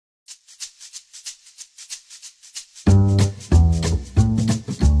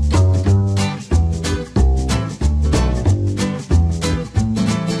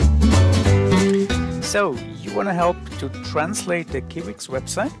So, you want to help to translate the Kiwix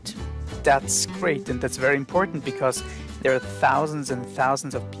website? That's great, and that's very important because there are thousands and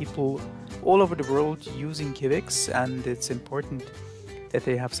thousands of people all over the world using Kiwix, and it's important that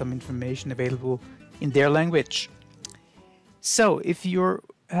they have some information available in their language. So, if you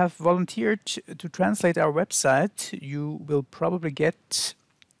have volunteered to translate our website, you will probably get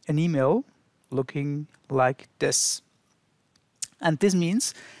an email looking like this. And this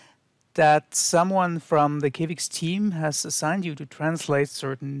means that someone from the Kiwix team has assigned you to translate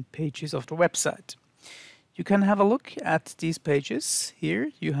certain pages of the website. You can have a look at these pages.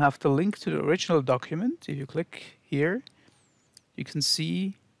 Here you have the link to the original document. If you click here, you can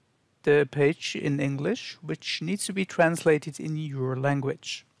see the page in English, which needs to be translated in your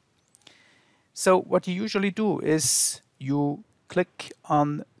language. So what you usually do is you click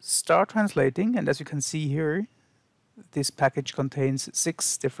on Start Translating, and as you can see here, this package contains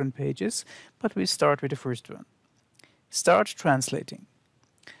 6 different pages, but we start with the first one. Start translating.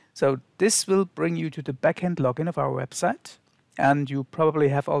 So this will bring you to the backend login of our website, and you probably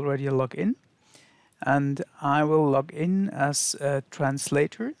have already a login. And I will log in as a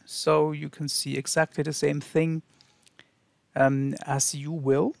translator, so you can see exactly the same thing as you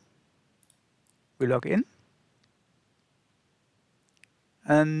will. We log in,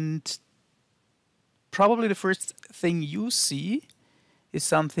 and probably the first thing you see is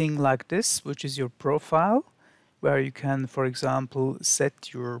something like this, which is your profile, where you can, for example,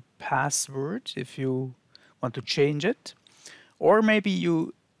 set your password if you want to change it. Or maybe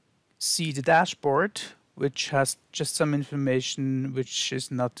you see the dashboard, which has just some information which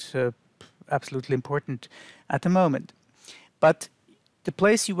is not absolutely important at the moment. But the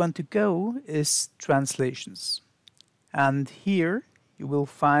place you want to go is translations. And here you will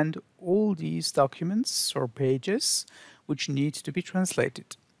find all these documents or pages which need to be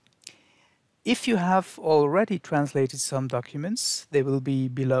translated. If you have already translated some documents, they will be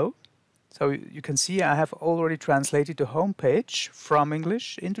below. So you can see I have already translated the home page from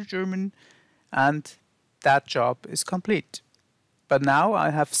English into German, and that job is complete. But now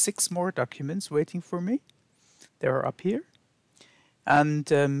I have 6 more documents waiting for me. They are up here.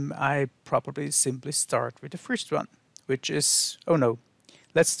 And I probably simply start with the first one, which is, oh no,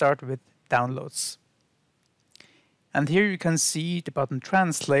 let's start with downloads. And here you can see the button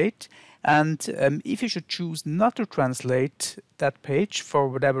Translate, and if you should choose not to translate that page for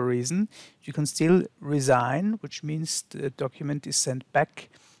whatever reason, you can still resign, which means the document is sent back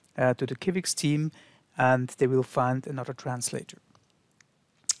to the Kiwix team and they will find another translator.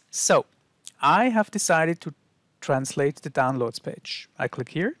 So, I have decided to translate the downloads page. I click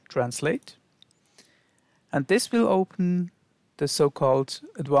here, Translate, and this will open the so-called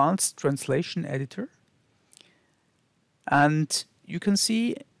Advanced Translation Editor. And you can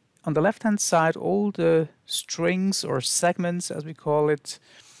see on the left-hand side all the strings or segments, as we call it,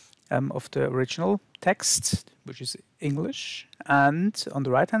 of the original text, which is English. And on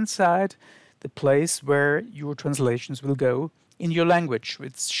the right-hand side, the place where your translations will go in your language,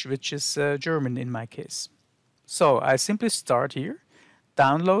 which is German in my case. So I simply start here.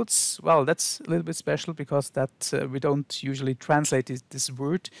 Downloads, well, that's a little bit special because that we don't usually translate this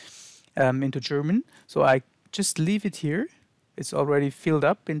word into German. So I just leave it here. It's already filled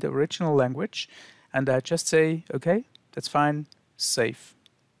up in the original language, and I just say, okay, that's fine, save.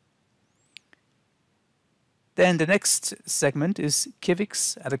 Then the next segment is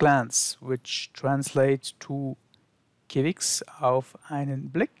Kiwix at a glance, which translates to Kiwix auf einen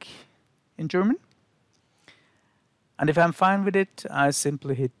Blick in German. And if I'm fine with it, I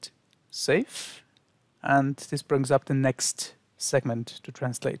simply hit save, and this brings up the next segment to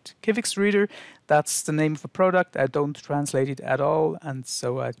translate. Kiwix Reader, that's the name of a product. I don't translate it at all, and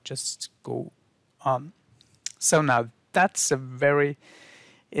so I just go on. So now that's a very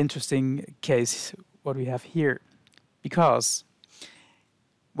interesting case what we have here, because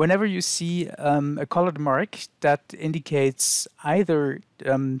whenever you see a colored mark that indicates either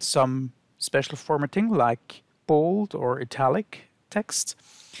some special formatting like bold or italic text,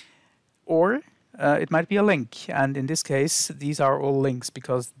 or it might be a link, and in this case these are all links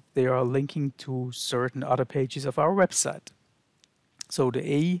because they are linking to certain other pages of our website. So the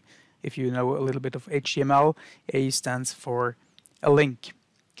A, if you know a little bit of HTML, A stands for a link.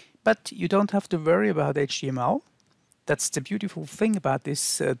 But you don't have to worry about HTML. That's the beautiful thing about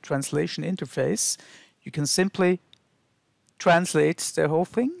this translation interface. You can simply translate the whole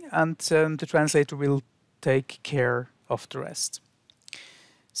thing, and the translator will take care of the rest.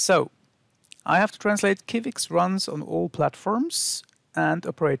 So I have to translate Kiwix runs on all platforms and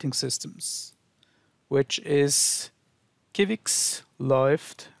operating systems, which is Kiwix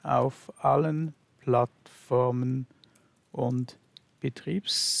läuft auf allen Plattformen und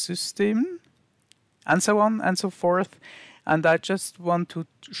Betriebssystemen, and so on and so forth. And I just want to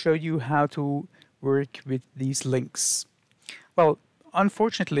show you how to work with these links. Well,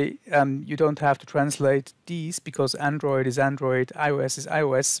 unfortunately, you don't have to translate these because Android is Android, iOS is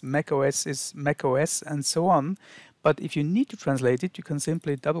iOS, macOS is macOS, and so on. But if you need to translate it, you can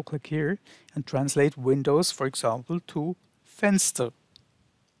simply double-click here and translate Windows, for example, to Fenster.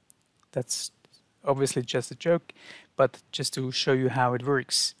 That's obviously just a joke, but just to show you how it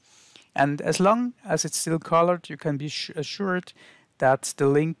works. And as long as it's still colored, you can be assured that the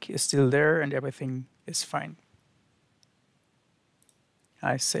link is still there and everything is fine.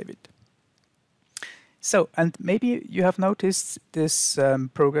 I save it. So, and maybe you have noticed this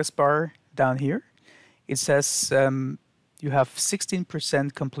progress bar down here. It says you have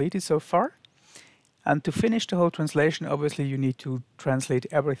 16% completed so far. And to finish the whole translation, obviously you need to translate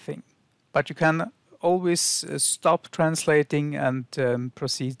everything. But you can always stop translating and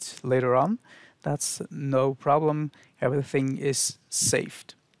proceed later on. That's no problem. Everything is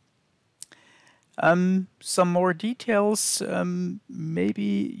saved. Some more details.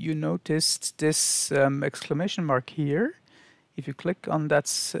 Maybe you noticed this exclamation mark here. If you click on that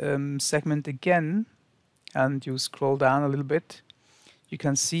segment again and you scroll down a little bit, you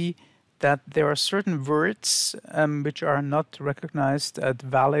can see that there are certain words which are not recognized as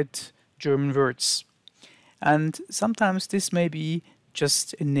valid German words. And sometimes this may be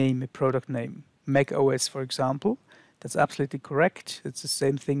just a name, a product name. Mac OS, for example. That's absolutely correct. It's the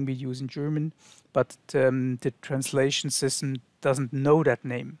same thing we use in German, but the translation system doesn't know that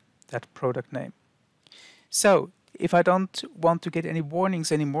name, that product name. So if I don't want to get any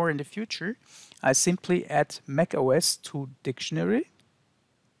warnings anymore in the future, I simply add Mac OS to dictionary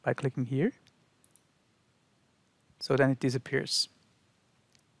by clicking here. So then it disappears.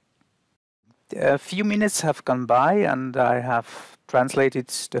 A few minutes have gone by and I have translated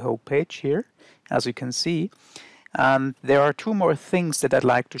the whole page here, as you can see. And there are two more things that I'd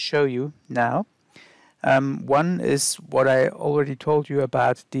like to show you now. One is what I already told you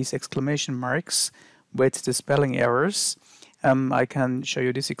about these exclamation marks with the spelling errors. I can show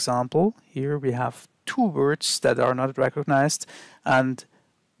you this example. Here we have two words that are not recognized, and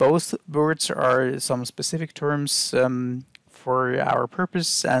both words are some specific terms for our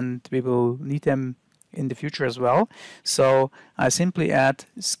purpose, and we will need them in the future as well. So I simply add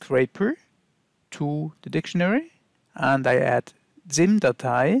scraper to the dictionary, and I add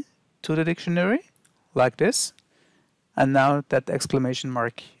ZIM-Datei to the dictionary, like this. And now that exclamation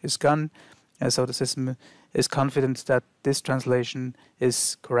mark is gone, so the system is confident that this translation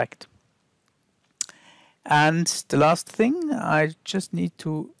is correct. And the last thing, I just need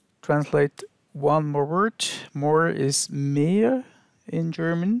to translate one more word. More is mehr in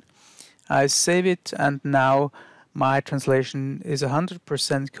German. I save it, and now my translation is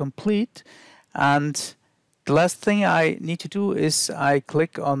 100% complete. And the last thing I need to do is I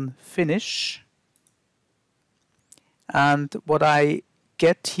click on Finish. And what I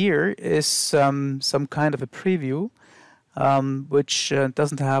get here is some kind of a preview, which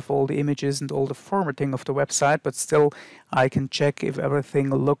doesn't have all the images and all the formatting of the website, but still I can check if everything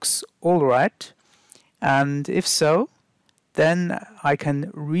looks all right. And if so, then I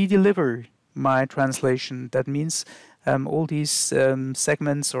can redeliver my translation. That means all these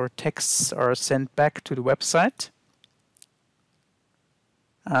segments or texts are sent back to the website.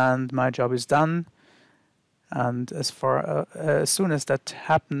 And my job is done. And as soon as that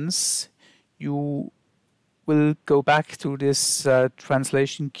happens, you will go back to this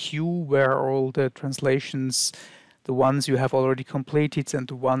translation queue where all the translations, the ones you have already completed and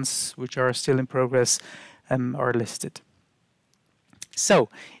the ones which are still in progress, are listed. So,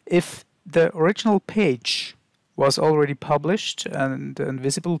 if the original page was already published and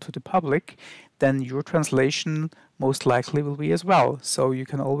visible to the public, then your translation most likely will be as well. So you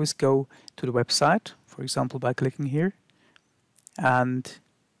can always go to the website, for example, by clicking here, and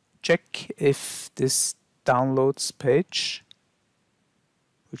check if this downloads page,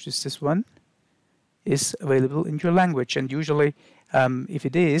 which is this one, is available in your language. And usually, if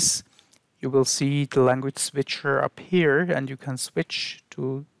it is, you will see the language switcher up here, and you can switch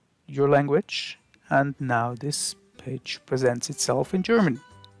to your language. And now this page presents itself in German.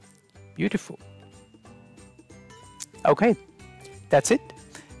 Beautiful. Okay, that's it.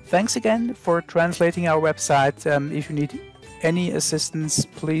 Thanks again for translating our website. If you need any assistance,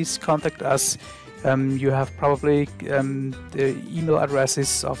 please contact us. You have probably the email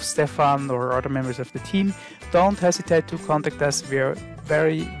addresses of Stefan or other members of the team. Don't hesitate to contact us. We are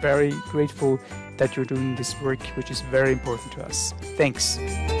very, very grateful that you're doing this work, which is very important to us. Thanks.